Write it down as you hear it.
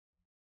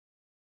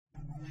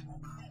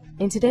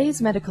In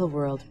today's medical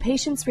world,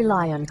 patients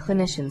rely on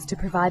clinicians to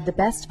provide the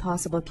best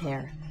possible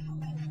care.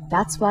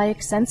 That's why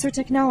XSENSOR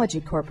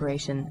Technology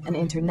Corporation, an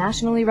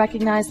internationally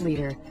recognized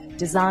leader,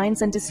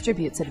 designs and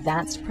distributes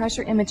advanced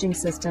pressure imaging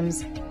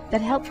systems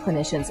that help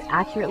clinicians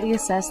accurately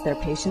assess their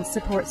patient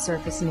support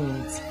surface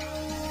needs.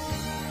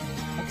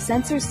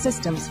 XSENSOR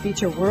systems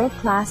feature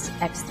world-class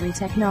X3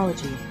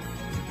 technology,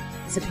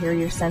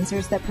 superior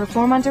sensors that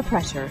perform under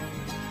pressure,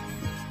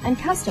 and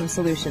custom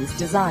solutions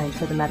designed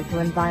for the medical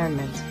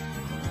environment.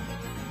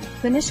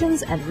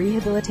 Clinicians and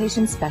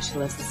rehabilitation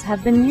specialists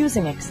have been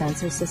using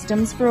XSENSOR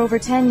systems for over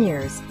 10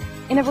 years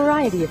in a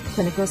variety of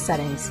clinical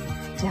settings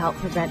to help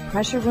prevent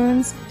pressure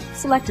wounds,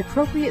 select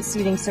appropriate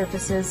seating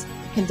surfaces,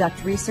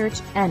 conduct research,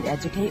 and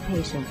educate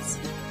patients.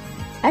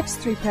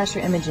 X3 pressure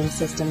imaging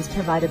systems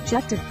provide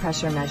objective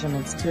pressure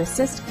measurements to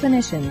assist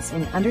clinicians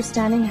in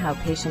understanding how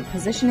patient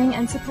positioning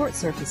and support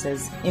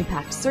surfaces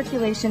impact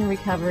circulation,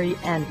 recovery,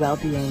 and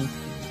well-being.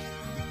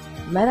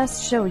 Let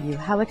us show you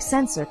how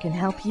XSENSOR can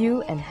help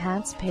you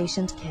enhance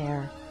patient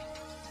care.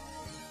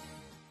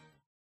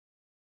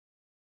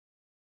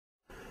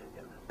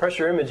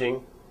 Pressure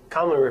imaging,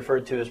 commonly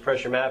referred to as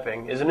pressure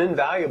mapping, is an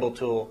invaluable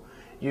tool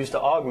used to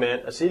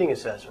augment a seating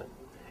assessment.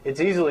 It's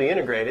easily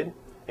integrated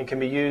and can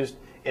be used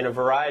in a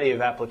variety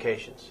of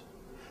applications.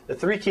 The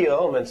three key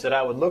elements that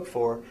I would look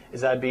for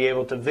is I'd be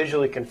able to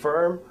visually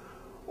confirm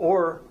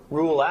or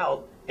rule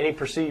out any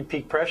perceived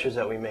peak pressures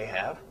that we may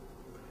have.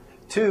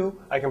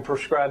 2, I can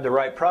prescribe the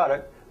right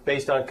product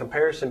based on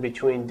comparison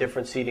between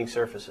different seating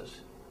surfaces.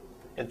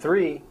 And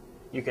 3,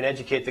 you can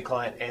educate the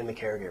client and the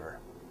caregiver.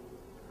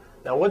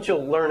 Now, what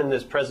you'll learn in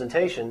this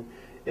presentation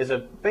is a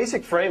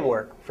basic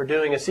framework for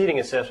doing a seating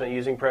assessment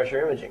using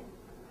pressure imaging.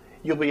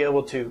 You'll be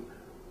able to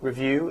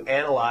review,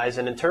 analyze,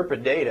 and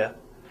interpret data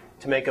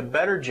to make a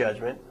better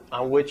judgment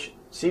on which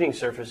seating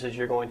surfaces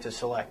you're going to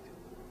select.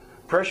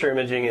 Pressure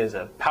imaging is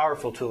a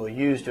powerful tool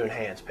used to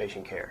enhance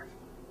patient care.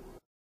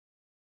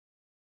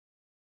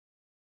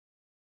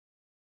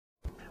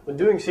 When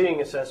doing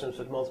seating assessments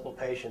with multiple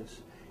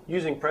patients,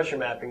 using pressure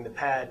mapping, the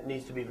pad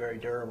needs to be very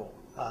durable.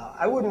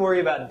 I wouldn't worry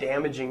about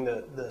damaging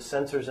the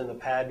sensors in the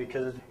pad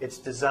because it's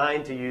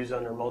designed to use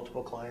under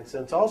multiple clients,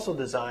 and it's also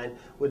designed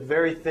with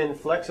very thin,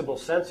 flexible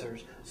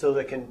sensors so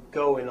that it can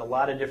go in a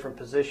lot of different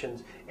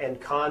positions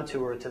and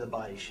contour to the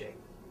body shape.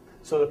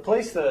 So to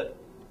place the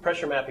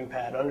pressure mapping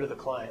pad under the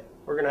client,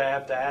 we're going to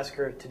have to ask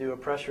her to do a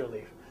pressure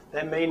relief.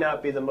 That may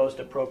not be the most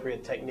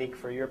appropriate technique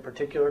for your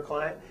particular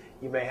client.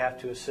 You may have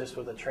to assist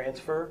with a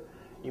transfer.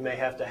 You may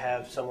have to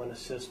have someone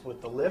assist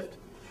with the lift.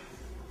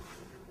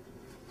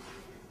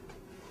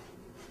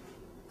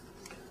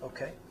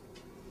 Okay.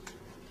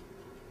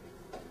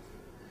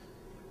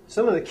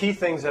 Some of the key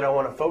things that I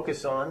want to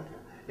focus on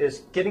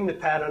is getting the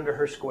pad under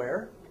her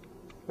square,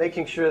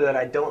 making sure that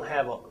I don't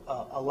have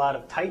a lot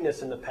of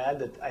tightness in the pad,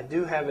 that I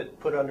do have it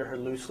put under her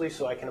loosely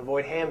so I can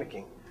avoid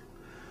hammocking.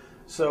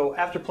 So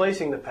after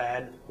placing the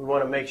pad, we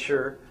want to make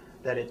sure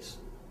that it's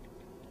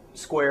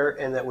square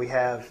and that we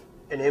have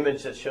an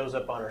image that shows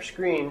up on our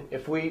screen.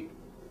 If we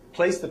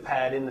place the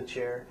pad in the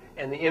chair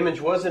and the image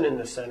wasn't in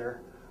the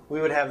center, we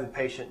would have the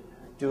patient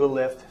do a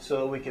lift so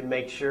that we can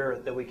make sure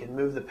that we can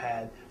move the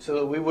pad so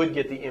that we would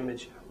get the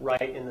image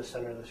right in the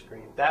center of the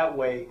screen. That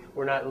way,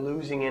 we're not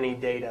losing any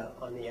data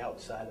on the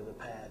outside of the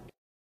pad.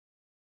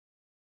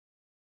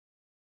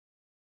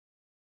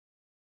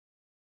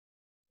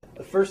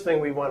 The first thing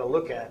we want to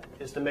look at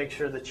is to make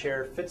sure the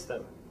chair fits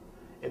them.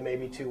 It may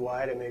be too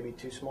wide, it may be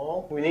too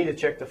small. We need to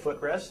check the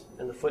footrest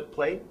and the foot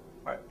plate.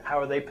 How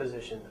are they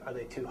positioned? Are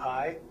they too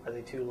high? Are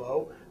they too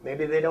low?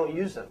 Maybe they don't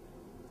use them.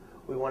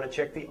 We want to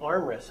check the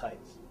armrest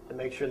heights to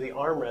make sure the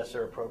armrests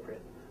are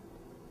appropriate.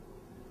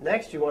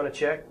 Next, you want to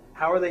check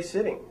how are they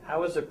sitting?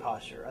 How is their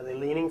posture? Are they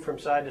leaning from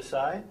side to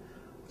side?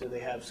 Do they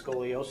have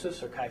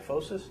scoliosis or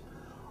kyphosis?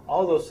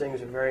 All those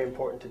things are very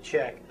important to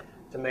check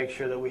to make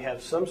sure that we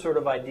have some sort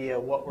of idea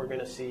of what we're going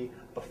to see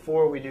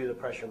before we do the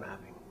pressure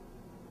mapping.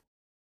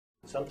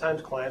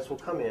 Sometimes clients will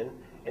come in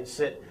and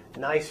sit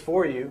nice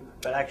for you,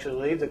 but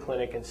actually leave the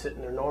clinic and sit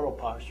in their normal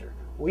posture.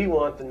 We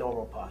want the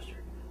normal posture.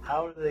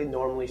 How do they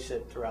normally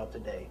sit throughout the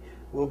day?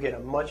 We'll get a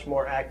much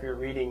more accurate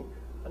reading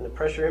on the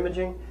pressure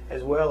imaging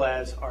as well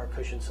as our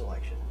cushion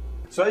selection.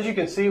 So as you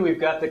can see, we've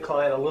got the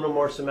client a little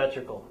more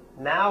symmetrical.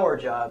 Now our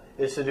job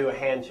is to do a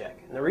hand check.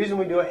 And the reason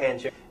we do a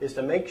hand check is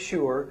to make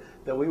sure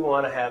that we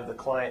want to have the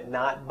client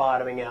not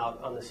bottoming out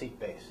on the seat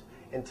base.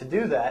 And to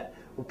do that,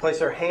 we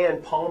place our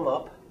hand palm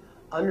up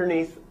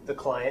underneath the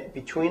client,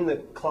 between the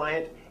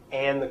client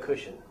and the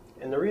cushion.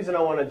 And the reason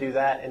I want to do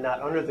that and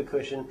not under the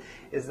cushion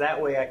is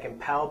that way I can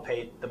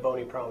palpate the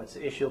bony prominence, the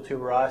ischial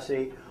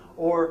tuberosity,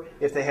 or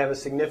if they have a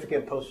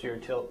significant posterior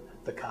tilt,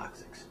 the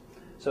coccyx.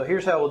 So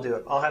here's how we'll do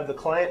it. I'll have the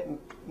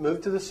client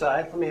move to the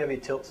side. Let me have you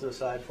tilt to the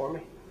side for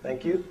me.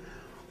 Thank you.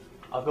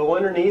 I'll go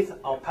underneath.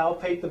 I'll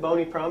palpate the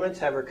bony prominence,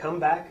 have her come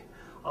back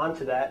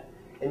onto that,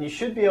 and you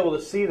should be able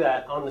to see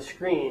that on the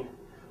screen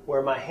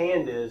where my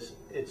hand is.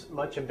 It's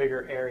much a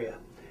bigger area.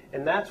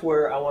 And that's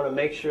where I want to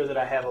make sure that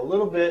I have a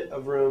little bit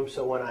of room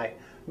so when I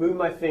move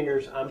my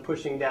fingers, I'm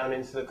pushing down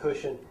into the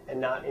cushion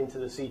and not into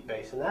the seat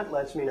base. And that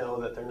lets me know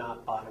that they're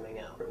not bottoming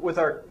out. With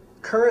our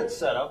current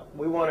setup,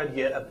 we want to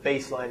get a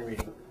baseline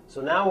reading.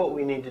 So now what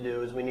we need to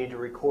do is we need to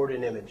record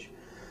an image.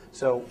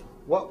 So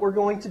what we're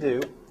going to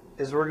do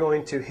is we're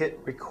going to hit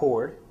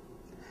record.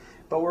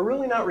 But we're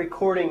really not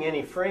recording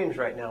any frames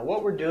right now.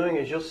 What we're doing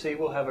is, you'll see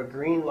we'll have a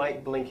green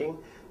light blinking.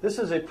 This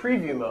is a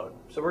preview mode.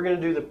 So we're going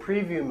to do the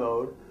preview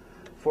mode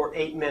for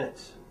 8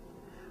 minutes.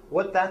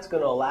 What that's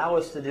going to allow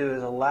us to do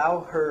is allow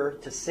her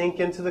to sink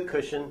into the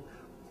cushion,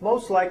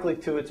 most likely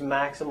to its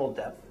maximal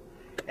depth.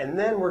 And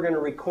then we're going to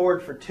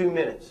record for 2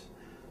 minutes.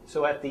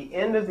 So at the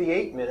end of the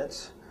 8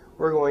 minutes,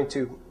 we're going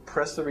to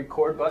press the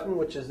record button,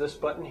 which is this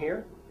button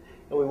here.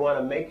 And we want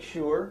to make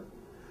sure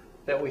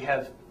that we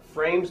have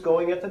frames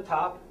going at the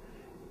top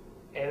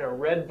and a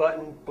red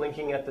button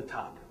blinking at the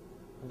top.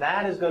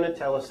 That is going to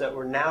tell us that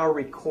we're now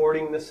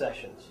recording the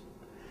sessions.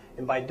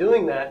 And by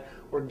doing that,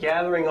 we're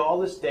gathering all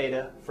this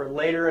data for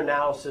later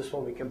analysis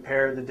when we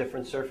compare the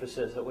different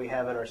surfaces that we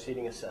have in our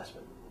seating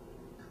assessment.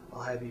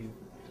 I'll have you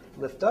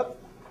lift up.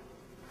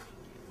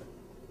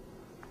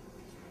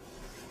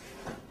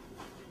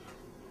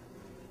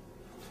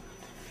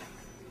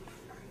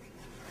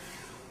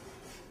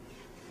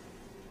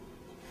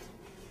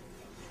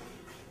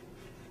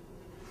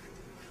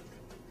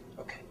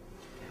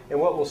 And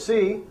what we'll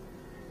see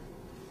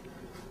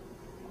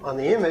on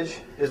the image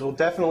is we'll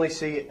definitely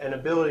see an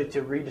ability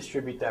to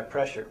redistribute that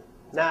pressure.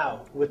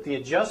 Now, with the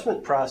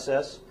adjustment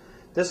process,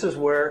 this is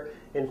where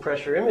in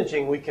pressure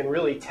imaging we can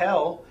really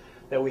tell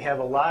that we have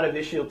a lot of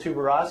ischial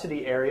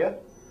tuberosity area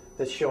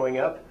that's showing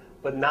up,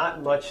 but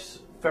not much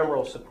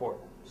femoral support.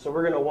 So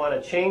we're going to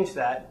want to change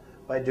that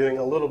by doing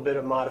a little bit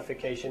of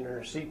modification in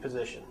our seat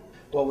position.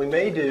 What we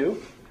may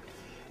do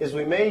is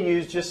we may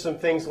use just some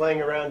things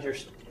laying around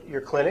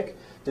your clinic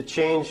to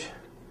change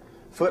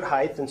foot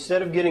height.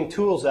 Instead of getting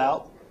tools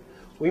out,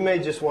 we may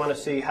just want to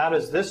see how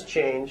does this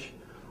change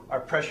our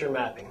pressure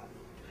mapping.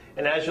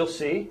 And as you'll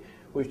see,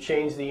 we've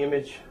changed the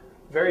image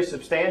very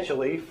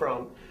substantially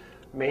from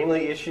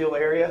mainly ischial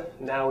area.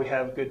 Now we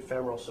have good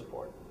femoral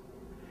support.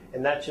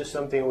 And that's just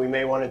something we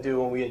may want to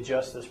do when we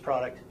adjust this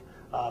product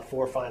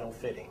for final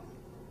fitting.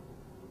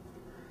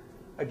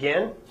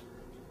 Again,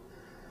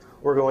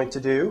 we're going to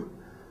do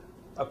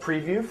a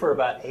preview for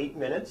about 8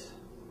 minutes.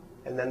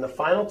 And then the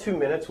final 2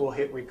 minutes we'll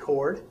hit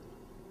record,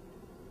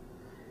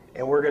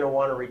 and we're going to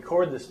want to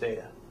record this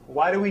data.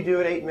 Why do we do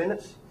it 8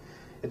 minutes?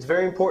 It's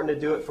very important to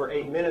do it for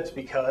 8 minutes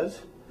because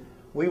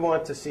we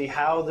want to see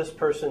how this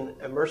person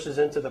immerses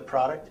into the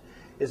product.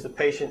 Is the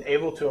patient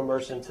able to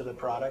immerse into the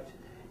product?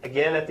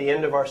 Again, at the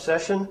end of our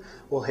session,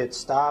 we'll hit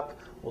stop,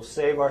 we'll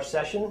save our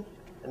session,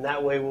 and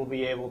that way we'll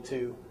be able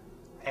to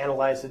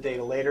analyze the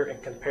data later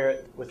and compare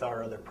it with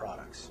our other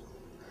products.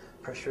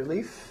 Pressure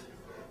relief.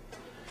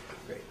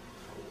 Great.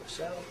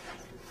 Out.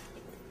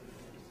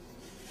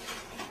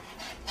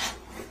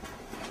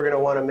 We're going to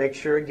want to make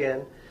sure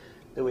again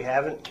that we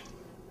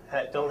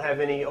don't have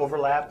any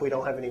overlap, we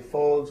don't have any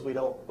folds,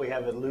 we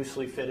have it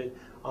loosely fitted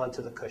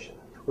onto the cushion.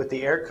 With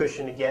the air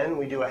cushion, again,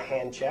 we do a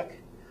hand check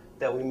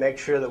that we make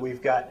sure that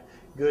we've got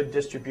good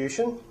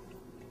distribution.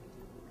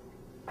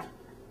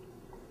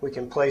 We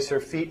can place her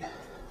feet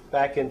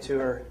back into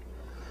her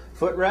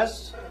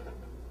footrests.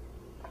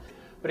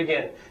 But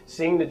again,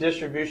 seeing the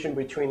distribution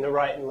between the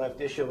right and left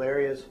ischial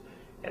areas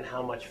and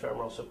how much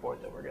femoral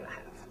support that we're going to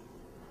have.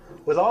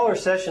 With all our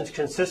sessions,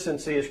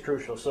 consistency is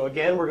crucial. So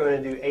again, we're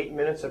going to do 8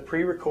 minutes of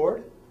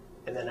pre-record,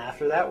 and then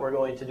after that we're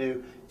going to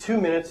do 2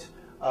 minutes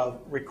of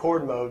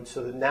record mode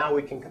so that now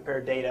we can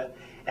compare data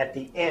at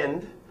the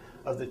end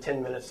of the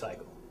 10-minute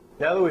cycle.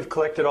 Now that we've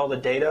collected all the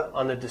data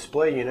on the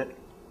display unit,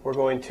 we're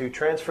going to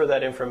transfer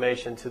that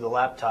information to the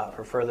laptop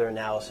for further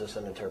analysis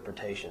and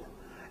interpretation.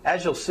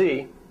 As you'll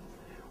see,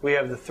 we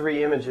have the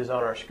 3 images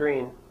on our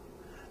screen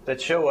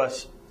that show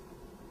us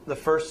the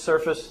first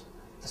surface,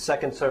 the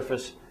second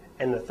surface,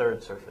 and the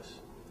third surface.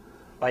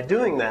 By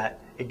doing that,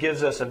 it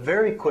gives us a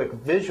very quick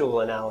visual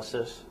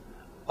analysis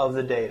of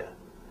the data.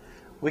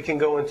 We can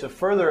go into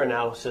further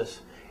analysis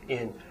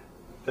in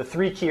the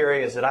 3 key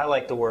areas that I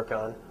like to work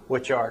on,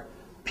 which are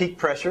peak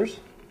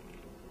pressures,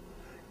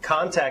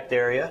 contact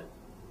area,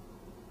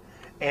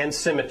 and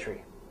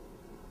symmetry.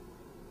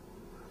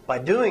 By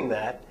doing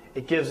that,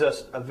 it gives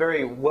us a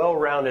very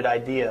well-rounded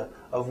idea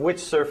of which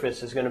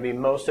surface is going to be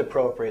most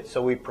appropriate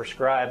so we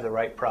prescribe the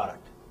right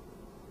product.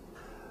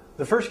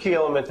 The first key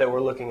element that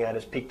we're looking at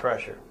is peak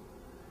pressure.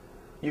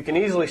 You can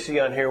easily see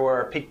on here where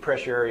our peak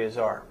pressure areas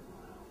are.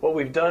 What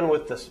we've done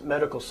with this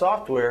medical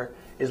software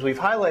is we've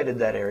highlighted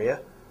that area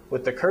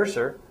with the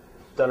cursor,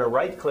 done a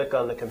right click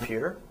on the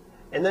computer,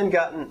 and then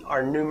gotten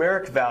our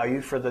numeric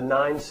value for the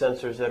 9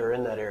 sensors that are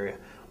in that area.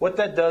 What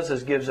that does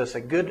is gives us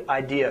a good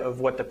idea of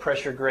what the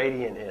pressure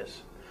gradient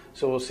is.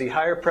 So we'll see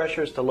higher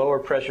pressures to lower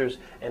pressures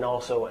and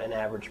also an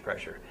average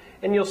pressure.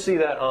 And you'll see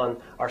that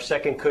on our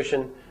second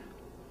cushion,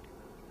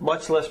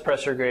 much less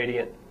pressure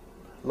gradient,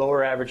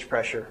 lower average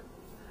pressure.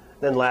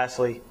 Then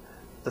lastly,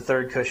 the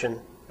third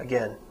cushion,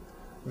 again,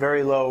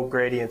 very low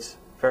gradients,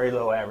 very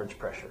low average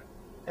pressure.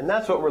 And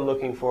that's what we're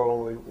looking for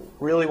when we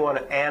really want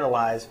to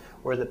analyze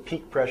where the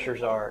peak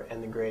pressures are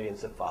and the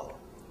gradients that follow.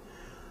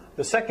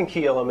 The second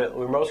key element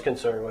we're most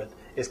concerned with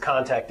is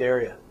contact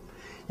area.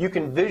 You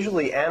can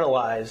visually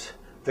analyze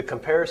the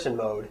comparison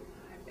mode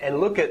and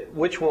look at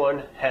which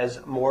one has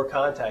more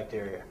contact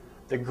area.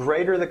 The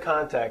greater the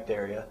contact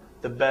area,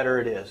 the better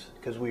it is,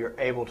 because we are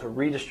able to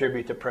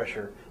redistribute the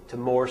pressure to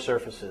more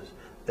surfaces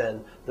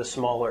than the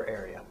smaller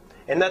area.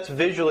 And that's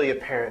visually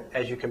apparent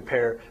as you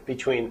compare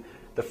between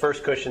the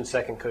first cushion,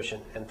 second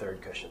cushion, and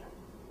third cushion.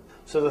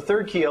 So the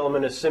third key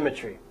element is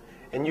symmetry,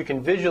 and you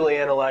can visually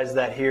analyze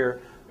that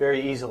here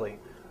very easily.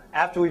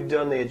 After we've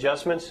done the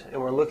adjustments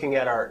and we're looking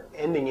at our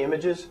ending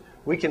images,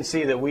 we can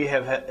see that we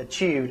have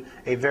achieved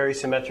a very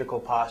symmetrical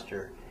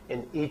posture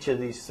in each of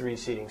these three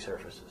seating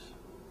surfaces.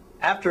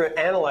 After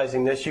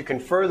analyzing this, you can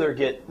further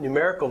get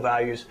numerical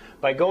values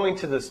by going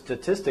to the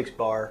statistics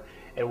bar,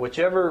 and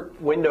whichever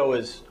window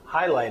is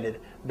highlighted,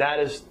 that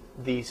is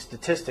the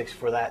statistics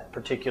for that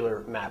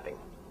particular mapping.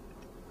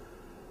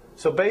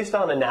 So based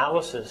on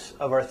analysis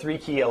of our three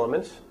key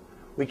elements,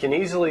 we can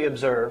easily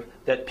observe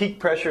that peak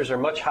pressures are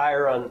much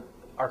higher on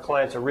our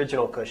client's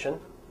original cushion.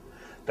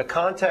 The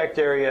contact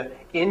area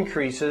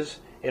increases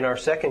in our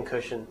second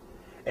cushion,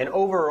 and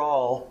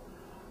overall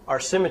our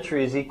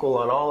symmetry is equal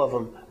on all of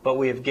them, but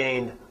we have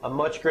gained a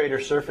much greater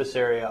surface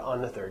area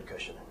on the third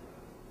cushion.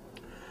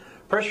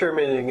 Pressure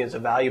imaging is a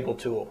valuable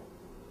tool.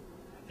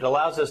 It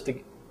allows us to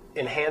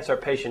enhance our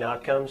patient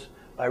outcomes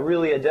by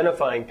really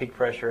identifying peak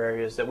pressure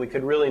areas that we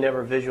could really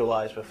never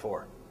visualize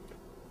before.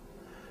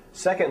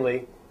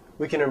 Secondly,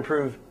 we can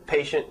improve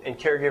patient and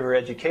caregiver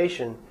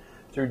education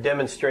through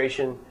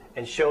demonstration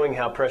and showing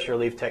how pressure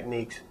relief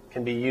techniques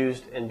can be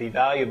used and be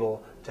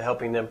valuable to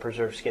helping them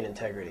preserve skin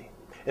integrity.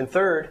 And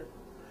third,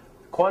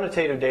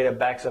 quantitative data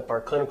backs up our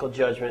clinical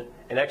judgment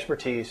and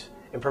expertise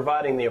in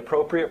providing the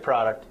appropriate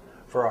product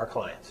for our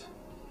clients.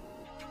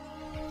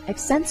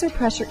 XSENSOR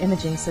pressure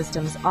imaging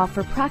systems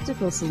offer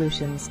practical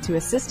solutions to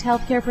assist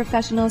healthcare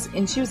professionals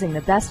in choosing the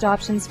best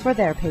options for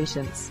their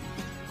patients.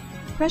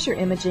 Pressure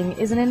imaging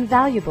is an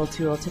invaluable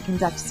tool to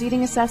conduct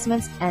seating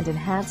assessments and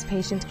enhance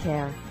patient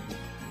care.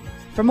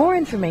 For more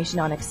information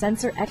on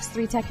XSENSOR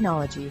X3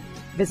 technology,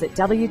 visit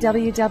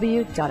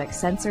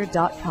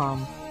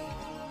www.xsensor.com.